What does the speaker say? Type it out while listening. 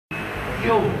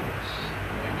yours.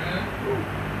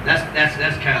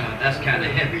 That's kind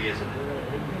of heavy, isn't it?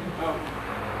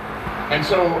 And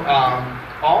so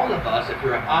all of us, if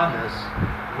we're honest,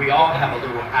 we all have a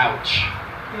little ouch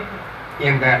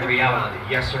in that reality.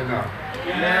 Yes or no?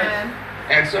 Yes.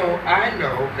 And so I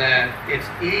know that it's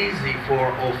easy for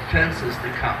offenses to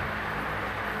come,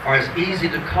 or it's easy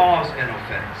to cause an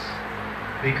offense,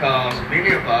 because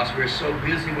many of us, we're so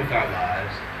busy with our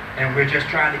lives, and we're just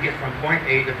trying to get from point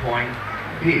A to point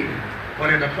B.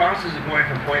 But in the process of going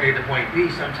from point A to point B,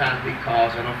 sometimes we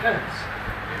cause an offense.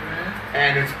 Amen.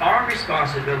 And it's our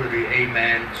responsibility,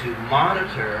 amen, to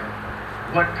monitor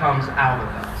what comes out of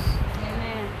us.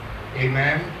 Amen.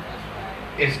 Amen.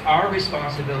 It's our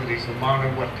responsibility to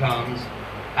monitor what comes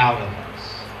out of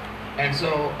us. And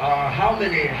so, how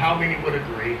many would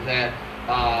agree that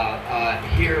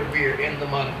here we're in the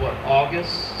month of what,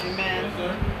 August? Amen.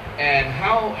 And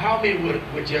how many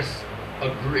would just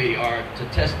agree or to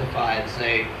testify and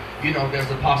say, you know,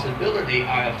 there's a possibility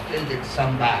I offended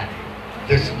somebody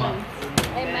this month.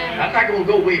 Amen. I'm not going to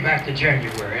go way back to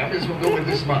January. I'm just going to go with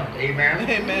this month. Amen.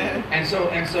 Amen. And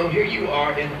so here you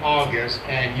are in August,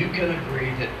 and you can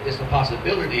agree that it's a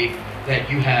possibility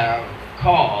that you have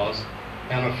caused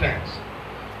an offense.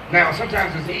 Now,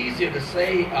 sometimes it's easier to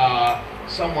say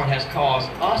someone has caused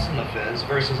us an offense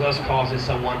versus us causing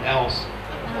someone else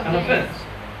an offense.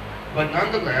 But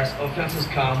nonetheless, offenses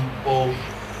come both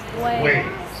ways.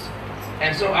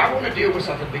 And so I want to deal with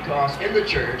something, because in the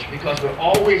church, because we're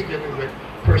always dealing with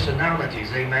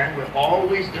personalities, amen? We're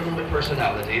always dealing with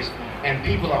personalities, and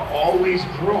people are always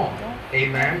growing,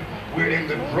 amen? We're in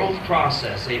the growth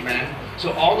process, amen?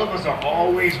 So all of us are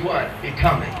always what?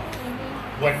 Becoming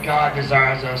what God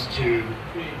desires us to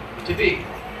be.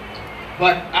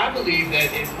 But I believe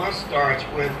that it must start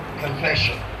with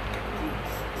confession.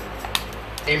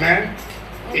 Amen?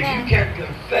 If you can't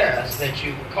confess that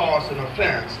you caused an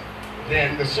offense,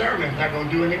 then the sermon's not going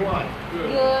to do anyone.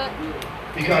 Good.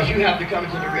 Because you have to come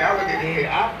to the reality that, hey,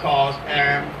 I've caused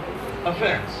an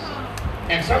offense.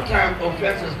 And sometimes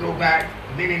offenses go back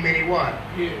many what?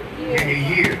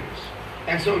 Many years.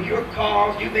 And so you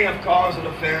may have caused an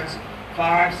offense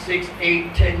 5, 6,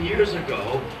 8, 10 years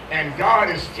ago, and God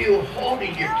is still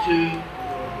holding you to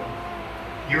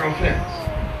your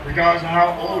offense, regardless of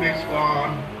how old it's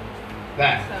gone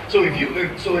back. So if you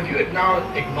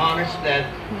acknowledge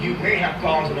that you may have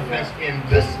caused an offense in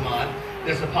this month,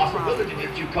 there's a possibility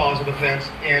that you caused an offense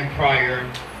in prior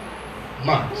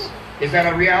months. Is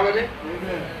that a reality?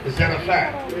 Amen. Is that a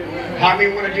fact? Amen. How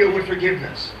many want to deal with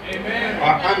forgiveness? Amen.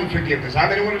 Or unforgiveness? How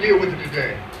many want to deal with it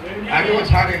today? Amen. I know it's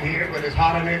hot in here, but it's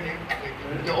hotter than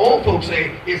the old folks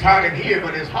say it's hot in here,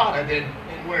 but it's hotter than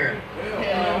where?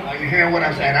 Yeah. Are you hearing what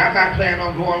I'm saying? I'm not planning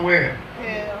on going where?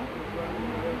 Yeah.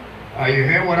 Are you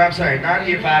hearing what I'm saying? Not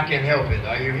if I can help it.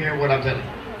 Are you hearing what I'm telling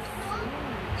you?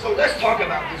 So let's talk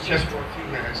about this just for a few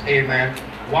minutes, amen,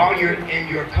 while you're in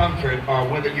your comfort or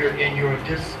whether you're in your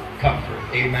discomfort,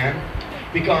 amen,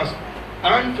 because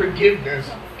unforgiveness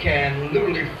can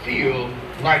literally feel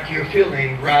like you're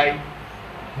feeling right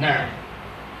now.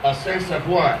 A sense of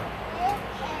what?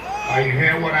 Are you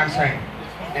hearing what I'm saying?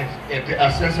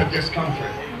 A sense of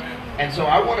discomfort. And so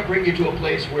I want to bring you to a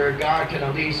place where God can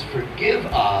at least forgive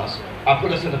us, or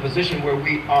put us in a position where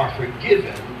we are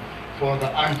forgiven for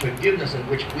the unforgiveness in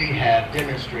which we have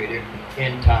demonstrated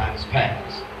in times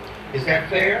past. Is that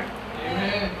fair?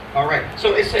 Amen. All right.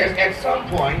 So it says at some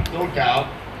point, no doubt,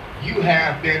 you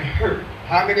have been hurt.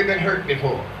 How many have been hurt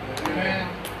before? Amen.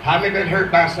 How many have been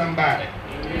hurt by somebody?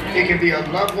 Amen. It can be a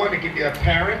loved one. It can be a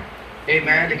parent.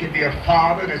 Amen. It could be a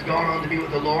father that's gone on to be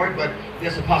with the Lord. But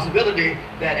there's a possibility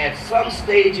that at some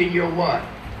stage in your what?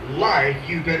 Life,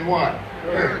 you've been what?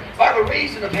 Hurt. By the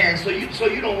raising of hands, so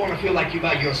you don't want to feel like you're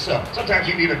by yourself. Sometimes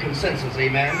you need a consensus,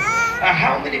 amen.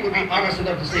 How many would be honest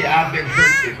enough to say, I've been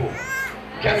hurt before?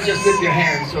 Kind of just lift your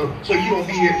hands so you don't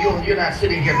be here, you're not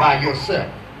sitting here by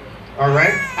yourself. All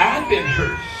right? I've been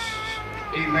hurt.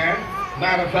 Amen.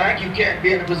 Matter of fact, you can't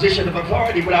be in a position of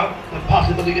authority without the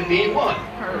possibility of being what?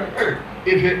 Hurt.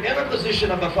 If you're in a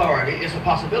position of authority, it's a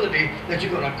possibility that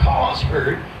you're going to cause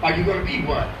hurt, or you're going to be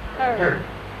what? Hurt.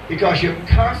 Because you're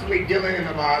constantly dealing in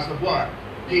the lives of what?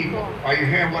 People. Are you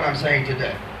hearing what I'm saying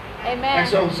today? Amen. And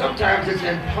so sometimes it's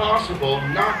impossible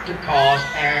not to cause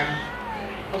an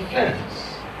offense.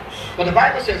 But the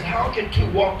Bible says, how can two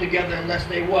walk together unless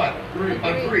they what?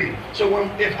 Agree. So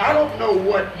if I don't know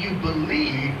what you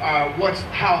believe,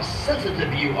 how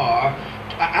sensitive you are,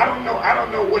 I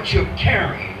don't know what you're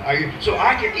carrying. So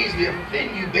I can easily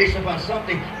offend you based upon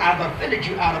something I've offended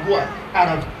you out of what?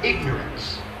 Out of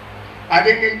ignorance. I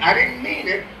didn't mean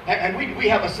it. And we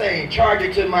have a saying, charge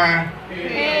it to my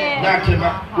head. not to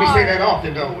my. We say that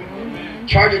often, don't we?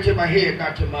 Charge it to my head,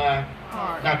 not to my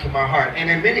heart. And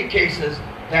in many cases,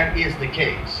 that is the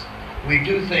case. We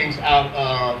do things out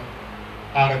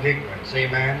of ignorance.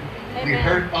 Amen. We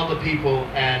hurt other people,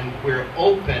 and we're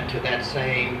open to that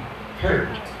same hurt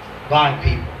by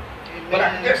people. But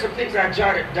there's some things I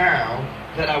jotted down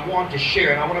that I want to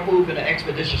share, and I want to move in an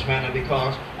expeditious manner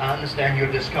because I understand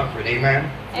your discomfort. Amen.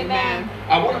 Amen.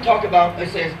 I want to talk about. It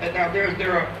says now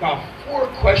there are about 4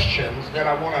 questions that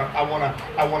I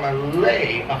want to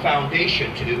lay a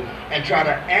foundation to and try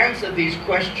to answer these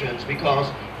questions,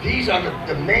 because these are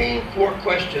the main 4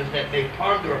 questions that may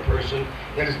ponder a person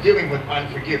that is dealing with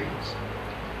unforgiveness.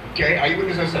 Okay, are you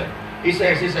with this? He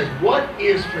says, what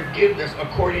is forgiveness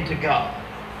according to God?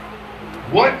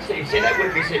 Say that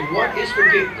with me. Say, what is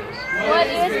forgiveness? What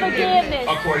is forgiveness?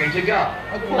 According to God.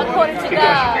 According to Because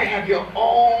God. you may have your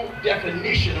own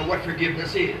definition of what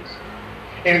forgiveness is.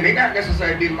 And it may not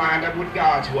necessarily be lined up with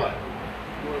God's what?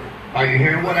 Are you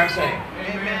hearing what I'm saying?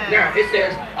 Amen. Now, it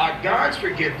says God's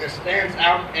forgiveness stands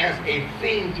out as a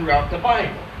theme throughout the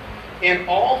Bible. In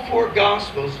all 4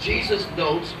 Gospels, Jesus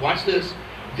notes, watch this,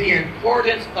 the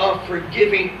importance of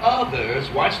forgiving others,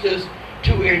 watch this,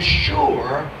 to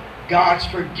ensure God's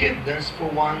forgiveness for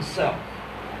oneself.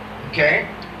 Okay?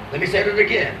 Let me say that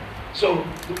again. So,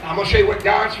 I'm going to show you what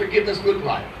God's forgiveness looks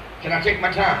like. Can I take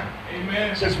my time?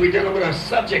 Amen. Since we're dealing with a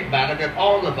subject matter that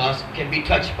all of us can be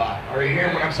touched by. Are you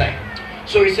hearing what I'm saying?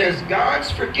 So he says,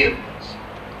 God's forgiveness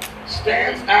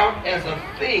stands out as a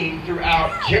theme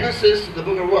throughout Genesis to the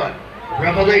book of what?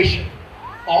 Revelation.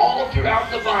 All throughout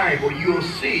the Bible, you'll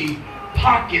see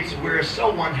pockets where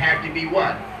someone had to be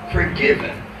what?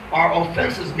 Forgiven. Our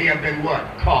offenses may have been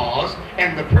what? Caused.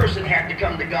 And the person had to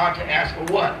come to God to ask for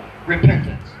what?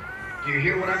 Repentance. Do you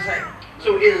hear what I'm saying?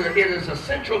 So it is a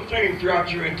central theme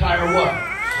throughout your entire what?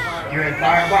 Your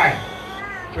entire Bible.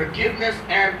 Forgiveness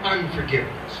and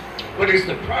unforgiveness. But it's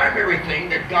the primary thing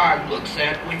that God looks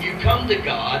at when you come to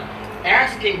God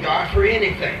asking God for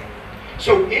anything.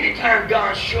 So anytime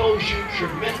God shows you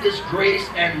tremendous grace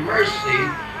and mercy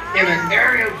in an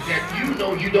area that you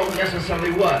know you don't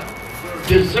necessarily what?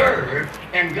 Deserve,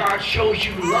 and God shows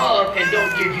you love and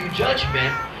don't give you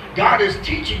judgment, God is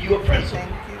teaching you a principle.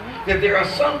 That there are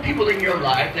some people in your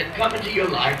life that come into your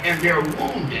life and they're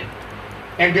wounded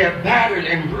and they're battered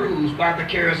and bruised by the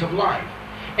cares of life,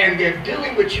 and they're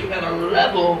dealing with you at a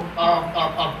level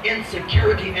of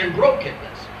insecurity and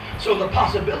brokenness. So the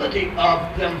possibility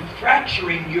of them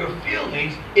fracturing your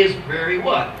feelings is very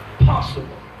what?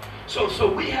 Possible.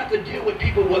 So we have to deal with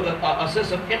people with a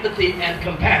sense of empathy and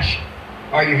compassion.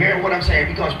 Are you hearing what I'm saying?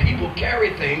 Because people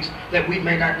carry things that we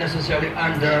may not necessarily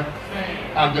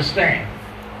understand.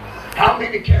 How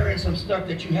many carrying some stuff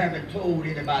that you haven't told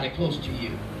anybody close to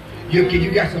you?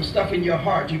 You got some stuff in your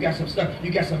heart. You got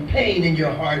some pain in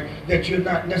your heart that you're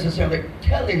not necessarily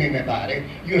telling anybody.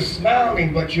 You're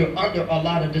smiling, but you're under a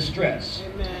lot of distress.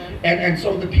 Amen. And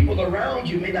so the people around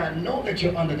you may not know that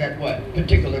you're under that what?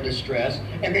 Particular distress.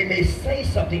 And they may say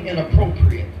something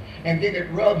inappropriate. And then it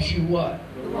rubs you what?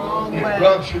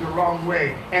 Rubs you the wrong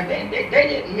way. And they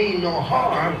didn't mean no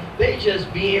harm. They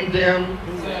just being them.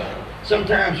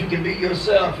 Sometimes you can be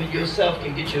yourself, and yourself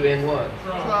can get you in what?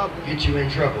 Trouble. Get you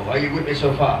in trouble. Are you with me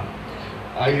so far?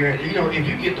 If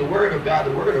you get the word of God,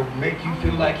 the word will make you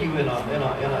feel like you in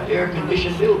a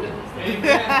air-conditioned building.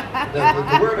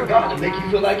 The word of God will make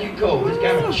you feel like you cold. It's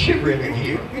kind of shivering in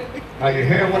here. Are you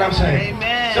hearing what I'm saying?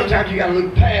 Amen. Sometimes you got to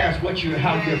look past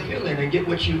how you're feeling and get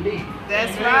what you need.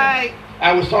 That's right.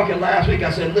 I was talking last week.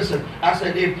 I said, listen. I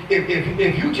said,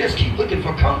 if you just keep looking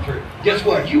for comfort, guess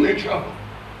what? You in trouble.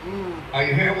 Are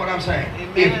you hearing what I'm saying?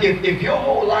 If your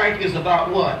whole life is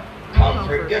about what?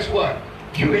 Comfort, guess what?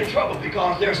 You're in trouble,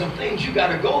 because there's some things you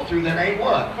got to go through that ain't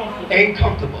what? Ain't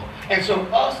comfortable. And so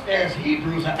us as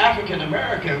Hebrews or African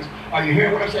Americans, are you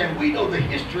hearing what I'm saying? We know the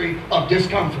history of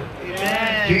discomfort.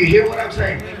 Amen. Do you hear what I'm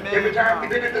saying? Amen. Every time we've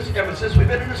been in this, ever since we've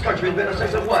been in this country, it's been a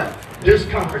sense of what?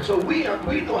 Discomfort. So we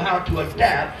know how to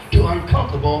adapt to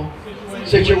uncomfortable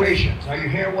situations. Are you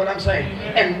hearing what I'm saying?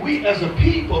 And we as a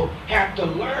people have to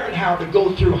learn how to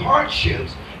go through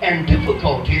hardships and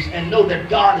difficulties and know that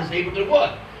God is able to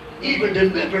what? Even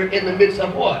deliver in the midst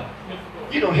of what?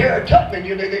 Harriet Tubman,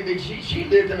 she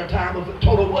lived in a time of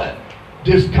total what?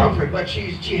 Discomfort, but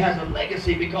she has a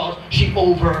legacy because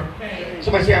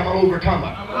somebody say, I'm an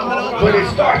overcomer. But it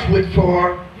starts with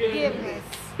forgiveness.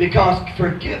 Because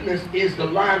forgiveness is the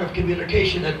line of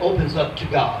communication that opens up to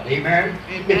God. Amen?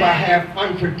 If I have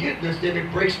unforgiveness, then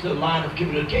it breaks the line of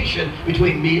communication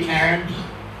between me and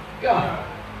God.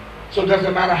 So it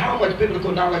doesn't matter how much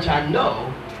biblical knowledge I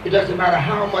know, It doesn't matter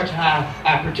how much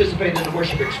I participate in the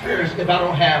worship experience. If I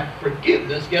don't have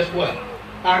forgiveness, guess what?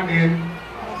 I'm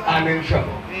in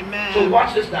trouble. Amen. So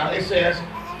watch this now. It says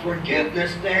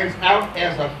forgiveness stands out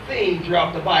as a theme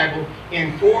throughout the Bible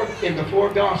in the four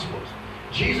Gospels.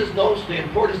 Jesus knows the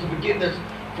importance of forgiveness,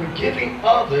 forgiving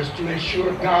others to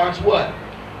ensure God's what?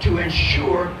 To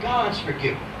ensure God's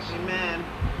forgiveness. Amen.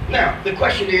 Now, the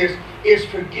question is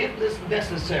forgiveness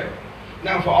necessary?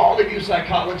 Now, for all of you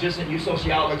psychologists and you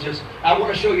sociologists, I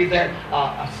want to show you that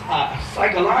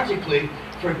psychologically,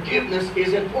 forgiveness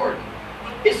is important.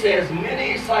 It says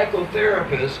many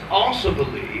psychotherapists also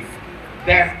believe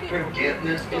that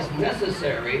forgiveness is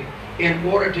necessary in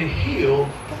order to heal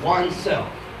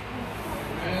oneself.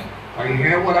 Are you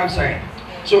hearing what I'm saying?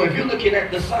 So if you're looking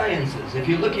at the sciences, if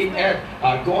you're looking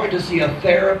at going to see a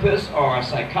therapist or a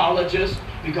psychologist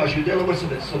because you're dealing with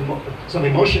some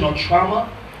emotional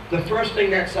trauma, the first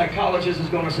thing that psychologist is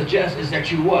going to suggest is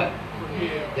that you what?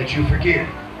 That you forgive.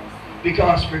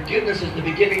 Because forgiveness is the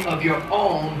beginning of your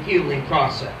own healing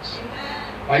process.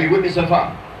 Are you with me so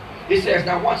far? It says,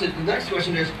 now watch it. The next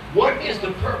question is, what is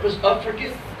the purpose of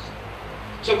forgiveness?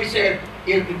 So we said,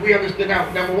 we understood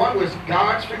now, number one was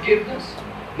God's forgiveness.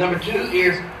 Number two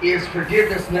is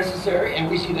forgiveness necessary? And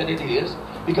we see that it is.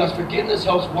 Because forgiveness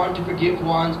helps one to forgive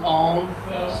one's own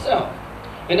self.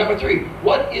 And number three,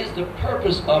 what is the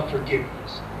purpose of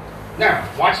forgiveness? Now,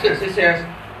 watch this. It says,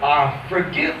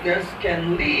 forgiveness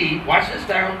can lead, watch this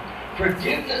down,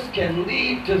 forgiveness can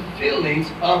lead to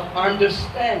feelings of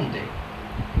understanding,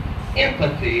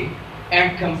 empathy,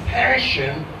 and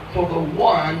compassion for the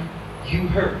one you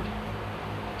hurt.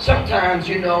 Sometimes,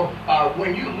 you know,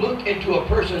 when you look into a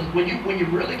person, when you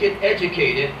really get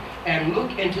educated and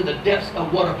look into the depths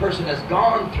of what a person has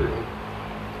gone through,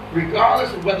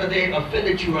 regardless of whether they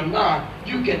offended you or not,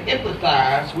 you can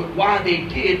empathize with why they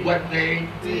did what they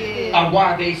did, or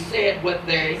why they said what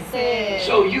they said.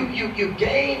 So you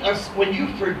gain us when you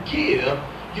forgive,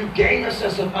 you gain a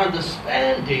sense of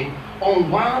understanding on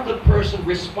why the person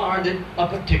responded a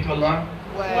particular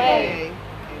way.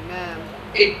 Amen.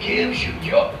 It gives you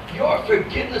your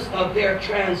forgiveness of their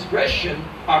transgression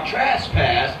or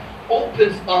trespass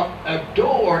opens up a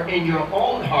door in your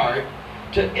own heart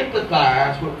to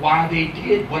empathize with why they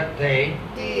did what they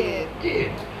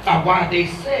did, or why they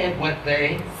said what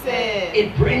they said.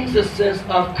 It brings a sense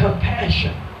of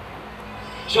compassion.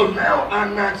 So now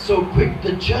I'm not so quick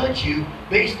to judge you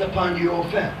based upon your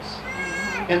offense.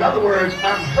 In other words,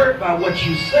 I'm hurt by what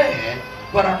you said,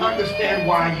 but I understand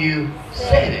why you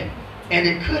said it. And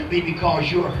it could be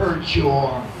because you hurt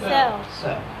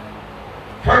yourself.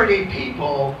 Hurting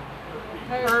people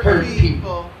hurt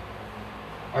people.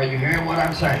 Are you hearing what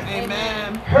I'm saying?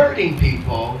 Amen. Hurting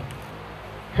people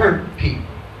hurt people.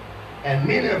 And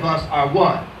many of us are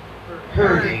what?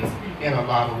 Hurting in a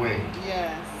lot of ways.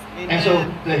 Yes. Amen. And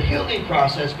so the healing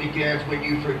process begins when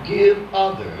you forgive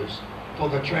others for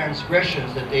the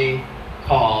transgressions that they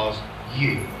caused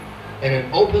you. And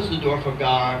it opens the door for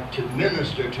God to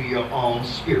minister to your own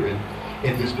spirit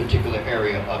in this particular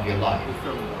area of your life.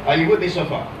 Are you with me so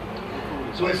far?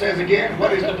 So it says again,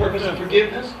 what is the purpose of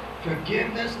forgiveness?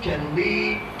 Forgiveness can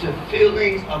lead to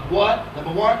feelings of what?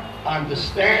 Number one,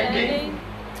 understanding,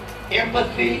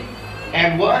 empathy,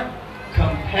 and what?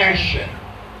 Compassion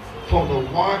for the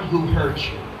one who hurt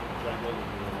you.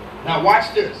 Now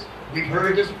watch this. We've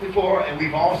heard this before and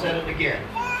we've all said it again.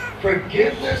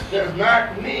 Forgiveness does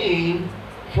not mean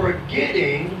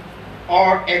forgetting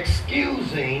or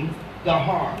excusing the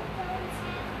harm.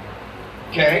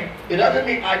 Okay? It doesn't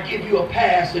mean I give you a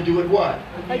pass to do it what?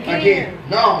 Again.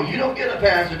 No, you don't get a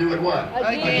pass to do it what?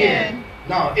 Again.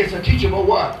 No, it's a teachable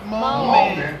what?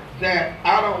 Moment that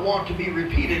I don't want to be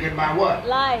repeated in my what?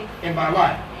 Life. In my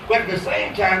life. But at the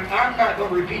same time, I'm not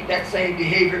going to repeat that same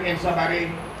behavior in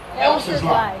somebody else's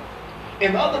life.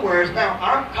 In other words, now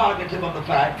I'm cognitive of the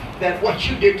fact that what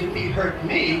you did to me hurt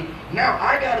me. Now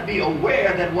I got to be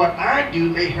aware that what I do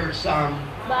may hurt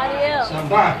somebody.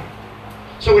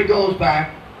 So it goes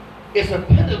back. It's a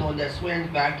pendulum that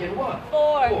swings back in what?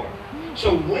 Four.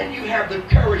 So when you have the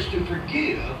courage to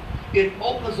forgive, it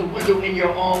opens a window in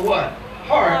your own what?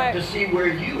 Heart to see where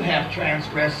you have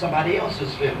transgressed somebody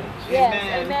else's feelings.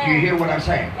 Yes. Amen. Do you hear what I'm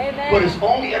saying? Amen. But it's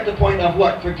only at the point of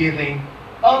what? Forgiving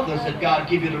others that God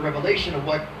give you the revelation of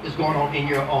what is going on in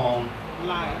your own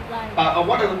life.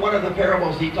 One of the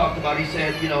parables he talked about, he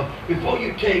said, you know, before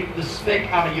you take the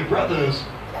speck out of your brother's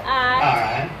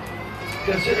eye,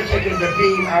 consider taking the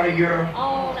beam out of your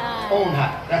own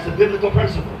eye. That's a biblical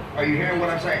principle. Are you hearing what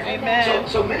I'm saying? Amen.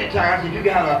 So many times if you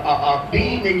got a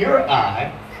beam in your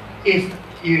eye,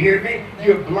 you hear me?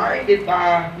 You're blinded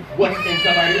by what's in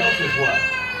somebody else's what?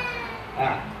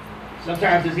 Eye.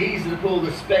 Sometimes it's easy to pull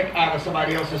the speck out of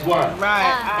somebody else's what? Right.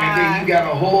 And then you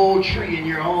got a whole tree in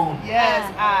your own.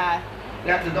 Yes, I.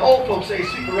 Now, the old folks say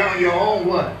sweep around your own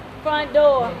what? Front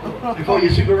door. Before you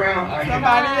sweep around.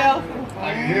 Somebody else.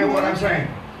 You hear what I'm saying?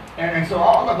 And so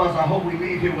all of us, I hope we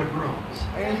leave here with brooms.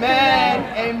 Amen.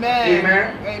 Amen.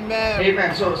 Amen. Amen.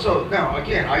 Amen. So now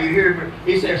again, are you here?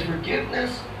 He says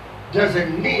forgiveness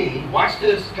doesn't mean, watch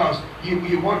this, because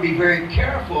you want to be very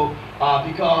careful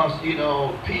because, you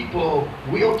know, people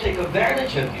will take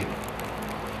advantage of you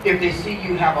if they see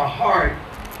you have a heart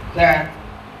that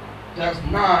does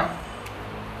not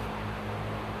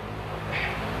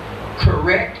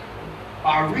correct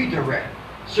or redirect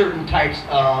certain types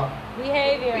of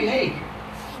behavior.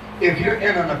 If you're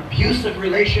in an abusive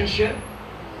relationship,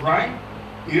 right?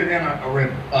 You're in an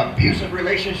abusive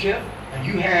relationship and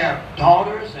you have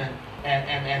daughters and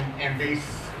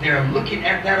they're looking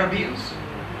at that abuse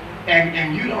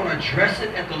and you don't address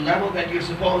it at the level that you're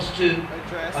supposed to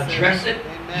address it.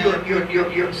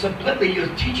 You're subliminally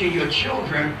you're teaching your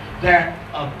children that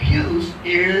abuse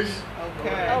is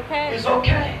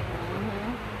okay.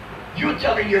 You're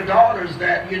telling your daughters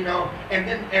that, you know, and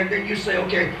then you say,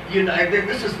 okay, you know, and then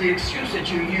this is the excuse that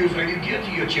you use or you give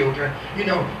to your children. You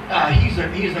know, he's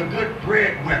a good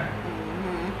breadwinner.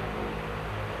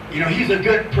 You know, he's a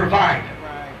good provider.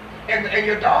 Right. And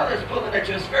your daughter's pulling at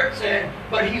your skirt saying,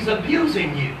 but he's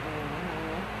abusing you.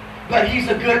 But he's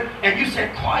a good, and you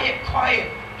said,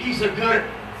 quiet, he's a good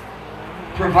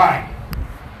provider.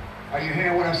 Are you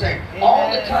hearing what I'm saying? Amen.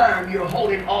 All the time you're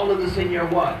holding all of this in your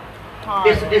what?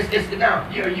 It's now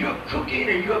you're cooking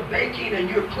and you're baking and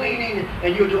you're cleaning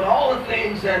and you're doing all the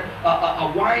things that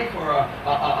a wife or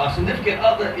a significant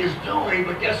other is doing,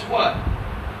 but guess what?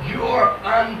 You're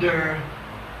under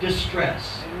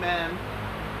distress. Amen.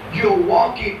 You're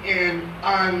walking in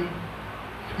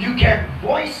you can't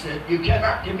voice it, you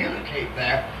cannot communicate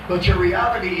that, but your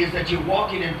reality is that you're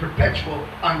walking in perpetual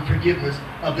unforgiveness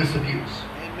of this abuse.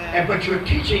 Amen. But you're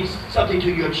teaching something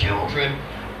to your children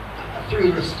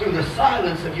through the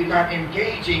silence of you not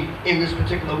engaging in this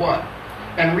particular one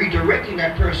and redirecting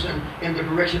that person in the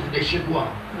direction that they should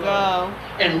walk. Go.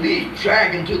 And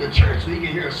drag him to the church so he can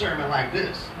hear a sermon like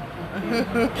this.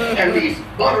 At least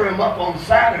butter him up on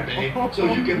Saturday so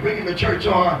you can bring him to church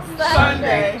on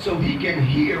Sunday so he can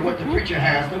hear what the preacher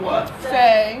has to what?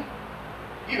 Say.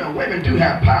 You know, women do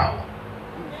have power.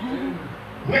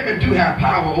 Women do have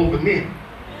power over men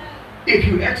if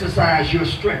you exercise your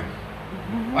strength.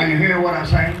 Are you hearing what I'm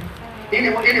saying? Any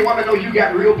woman know you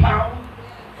got real power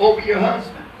over your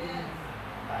husband?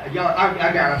 Y'all,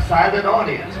 I got a silent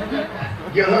audience.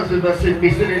 Your husband must be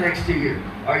sitting next to you.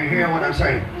 Are you hearing what I'm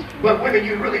saying? But women,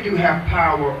 you really do have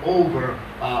power over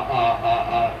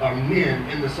men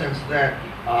in the sense that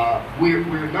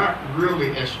we're not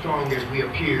really as strong as we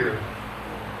appear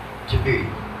to be.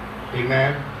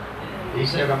 Amen? He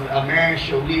said a man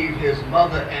shall leave his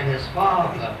mother and his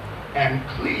father and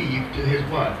cleave to his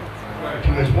what?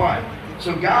 To his wife.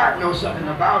 So God knows something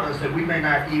about us that we may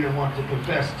not even want to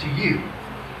confess to you.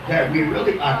 That we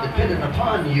really are dependent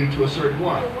upon you to a certain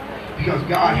one. Because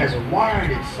God has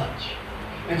wired it such.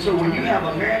 And so when you have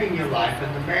a man in your life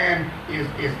and the man is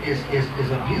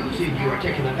abusing you or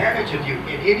taking advantage of you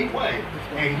in any way,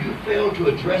 and you fail to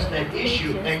address that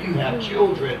issue and you have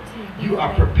children, you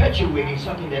are perpetuating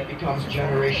something that becomes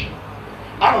generational.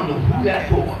 I don't know who that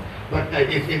for. But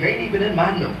it ain't even in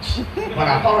my notes. But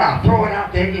I thought I'd throw it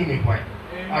out there anyway.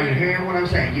 Are you hearing what I'm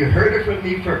saying? You heard it from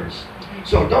me first.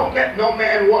 So don't let no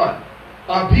man what?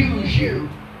 Abuse you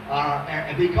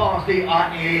because they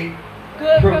are a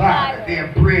good provider.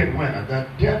 They're a breadwinner. The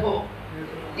devil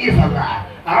is a lie.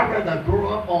 I'd rather grow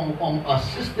up on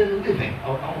assisted living.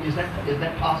 Oh, is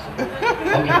that possible?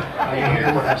 Okay. Are you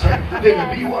hearing what I'm saying? Then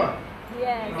to be what?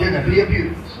 Yes. Then to be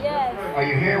abused. Yes. Are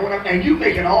you hearing what and you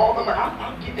making all the money.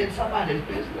 I'm getting in somebody's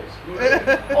business.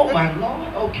 Oh my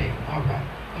Lord. Okay. All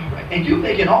right. And you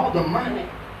making all the money.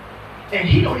 And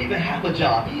he don't even have a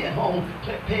job. He at home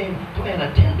playing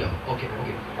Nintendo. Okay.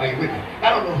 Are you with me? I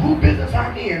don't know who business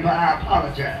I'm in, but I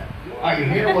apologize. Are you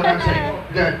hearing what I'm saying?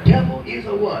 The devil is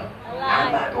a what?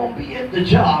 I'm not going to be at the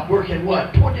job working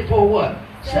what? 24 what?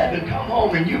 7. Come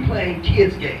home and you playing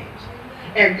kids games.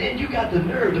 And then you got the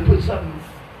nerve to put something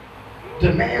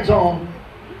demands on.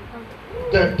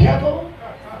 The devil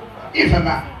is a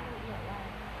lie.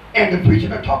 And the preacher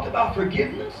that talked about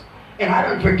forgiveness, and I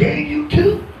done forgave you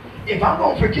too. If I'm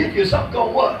going to forgive you, something going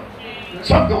to what?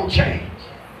 Something going to change.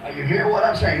 Are you hearing what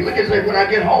I'm saying? Look at it, when I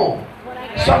get home,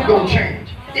 something going to change.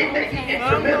 It may be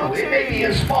incremental. It may be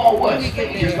in small what?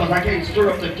 Stages, because I can't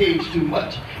stir up the cage too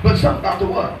much. But something about the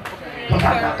what? Because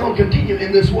I'm not going to continue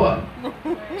in this what?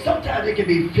 Sometimes it can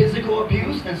be physical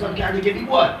abuse, and sometimes it can be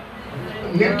what?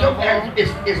 Mental, and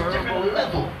it's different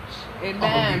levels of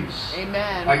abuse.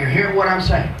 Amen. Are you hearing what I'm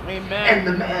saying? Amen. And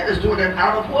the man is doing it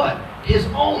out of what? His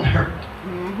own hurt.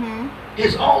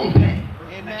 His own pain.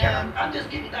 Amen. I'm just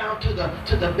getting down to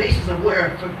the basis of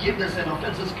where forgiveness and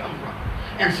offenses come from.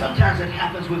 And sometimes it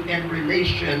happens within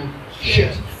relationships.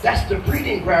 Yes. That's the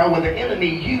breeding ground where the enemy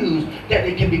used that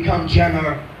it can become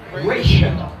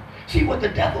generational. See, what the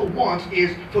devil wants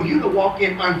is for you to walk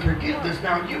in unforgiveness.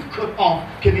 Now, you've cut off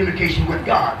communication with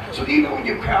God. So even when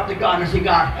you cry out to God and say,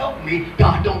 God, help me,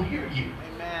 God don't hear you.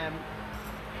 Amen.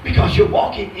 Because you're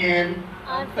walking in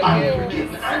Unforgiveness.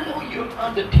 unforgiveness. I know you're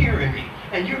under tyranny,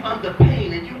 and you're under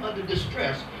pain, and you're under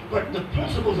distress. But the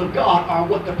principles of God are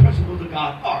what the principles of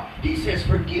God are. He says,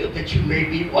 forgive that you may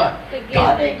be what? Forgive.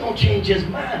 God ain't going to change his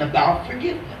mind about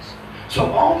forgiveness. So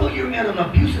although you're in an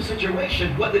abusive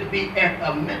situation, whether it be at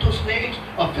a mental stage,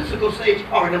 a physical stage,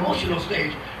 or an emotional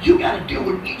stage, you got to deal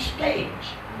with each stage.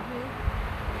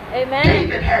 Amen.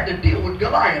 David had to deal with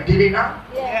Goliath, did he not?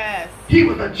 Yes. He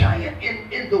was a giant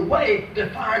in the way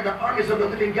defying the armies of the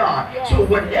living God. Yes. So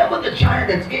whatever the giant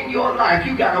that's in your life,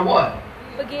 you got to what?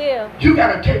 Forgive. You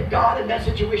got to take God in that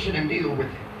situation and deal with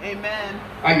it. Amen.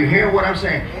 Are you hearing what I'm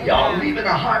saying? Amen. Y'all leaving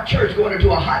a hot church going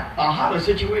into a hotter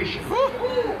situation.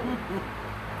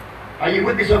 Are you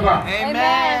with me so far?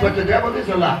 Amen. But the devil is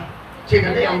a lie. Say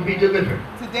today I'm going to be delivered.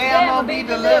 Today I'm going to be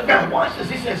delivered. Now watch this.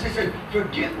 He says,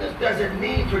 forgiveness doesn't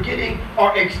mean forgetting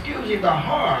or excusing the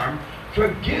harm.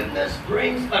 Forgiveness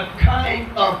brings a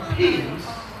kind of peace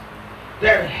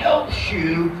that helps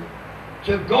you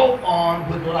to go on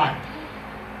with life.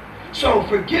 So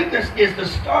forgiveness is the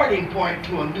starting point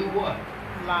to a new what?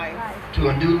 Life. To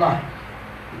a new life.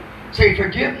 Say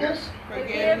forgiveness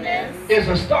Forgiveness is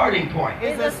a starting point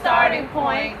is a starting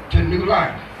point to new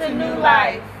life. to new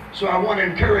life. So I want to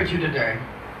encourage you today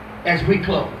as we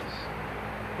close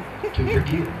to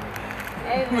forgive.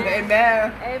 Amen.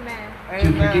 Amen. Amen.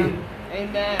 To forgive.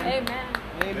 Amen. Amen.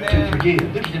 To Amen.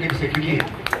 forgive. Look at your neighbor and say forgive.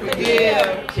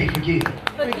 Forgive. Say forgive.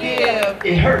 Forgive.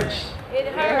 It hurts, It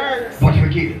hurts. but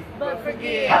forgive. But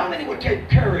forgive. How many would take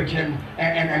courage and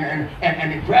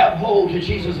grab hold to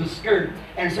Jesus' skirt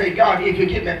and say, God, if you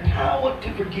give me power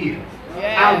to forgive,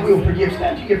 Yes. I will forgive.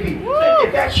 Stand to your feet.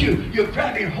 If that's you, you're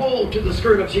grabbing hold to the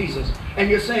skirt of Jesus. And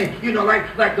you're saying, you know,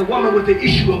 like the woman with the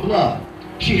issue of blood.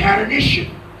 She had an issue.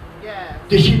 Yes.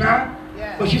 Did she not?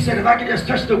 Yes. But she said, if I can just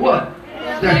touch the what?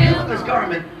 The hem of his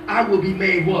garment, I will be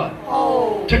made what?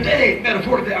 Oh. Today,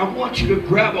 metaphorically, I want you to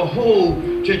grab a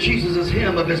hold to Jesus'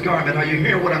 hem of his garment. Are you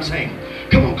hearing what I'm saying?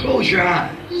 Come on, close your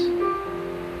eyes.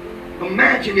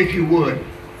 Imagine, if you would,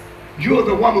 you're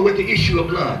the woman with the issue of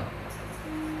blood.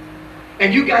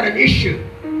 And you got an issue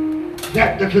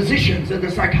that the physicians and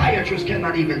the psychiatrists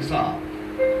cannot even solve.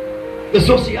 The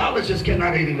sociologists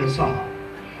cannot even solve.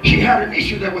 She had an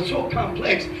issue that was so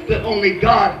complex that only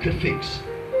God could fix.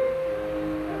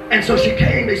 And so she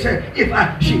came, they said,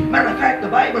 matter of fact, the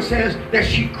Bible says that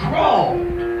she crawled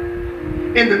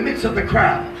in the midst of the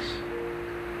crowds.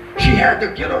 She had to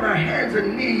get on her hands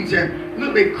and knees and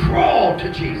literally crawl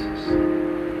to Jesus.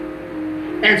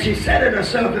 And she said in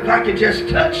herself, if I could just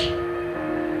touch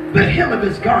the hem of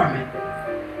his garment,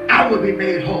 I will be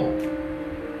made whole.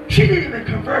 She didn't even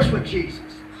converse with Jesus.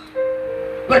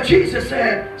 But Jesus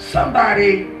said,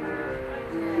 somebody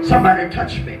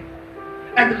touched me.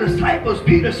 And the disciples,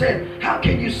 Peter said, how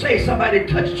can you say somebody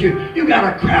touched you? You got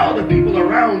a crowd of people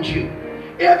around you.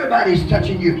 Everybody's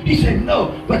touching you. He said,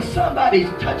 no, but somebody's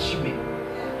touched me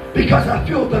because I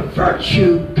feel the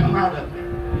virtue come out of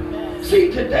me.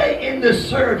 See, today in this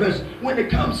service, when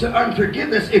it comes to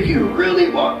unforgiveness, if you really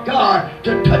want God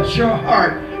to touch your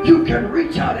heart, you can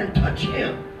reach out and touch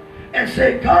him and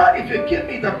say, God, if you give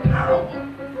me the power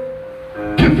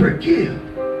to forgive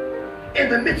in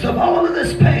the midst of all of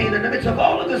this pain, in the midst of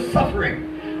all of this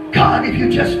suffering, God, if you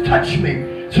just touch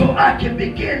me so I can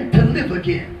begin to live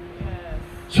again,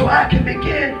 so I can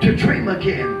begin to dream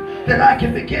again, that I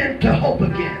can begin to hope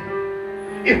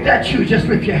again. If that's you, just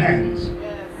lift your hands.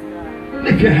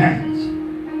 Lift your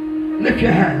hands. Lift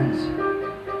your hands.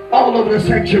 All over the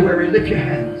sanctuary, lift your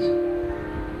hands.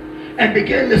 And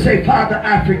begin to say, Father,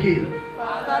 I forgive.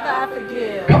 Father, I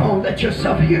forgive. Come on, let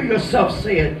yourself hear yourself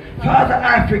say it. Father,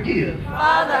 I forgive.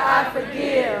 Father, I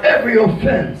forgive. Every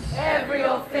offense. Every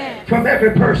offense. From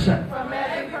every person. From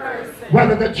every person.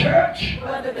 Whether the church.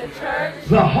 Whether the church.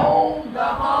 The home. The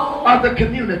home. Or the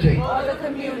community. Or the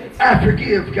community. I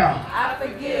forgive, God. I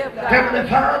forgive, God. Heavenly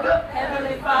Father.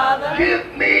 Heavenly Father.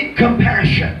 Give me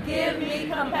compassion. Give me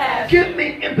compassion. Give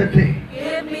me empathy.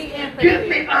 Give me empathy. Give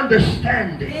me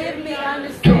understanding Give me to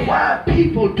understanding. why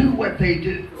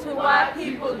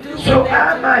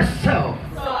I myself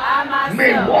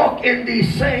may walk in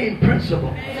these same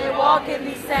principles.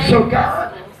 So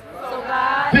God,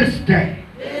 this day,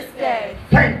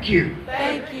 thank you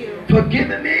for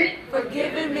giving me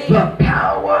the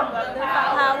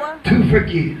power to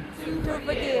forgive.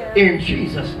 In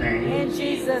Jesus' name. In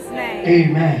Jesus' name.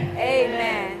 Amen.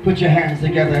 Amen. Put your hands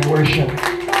together and worship.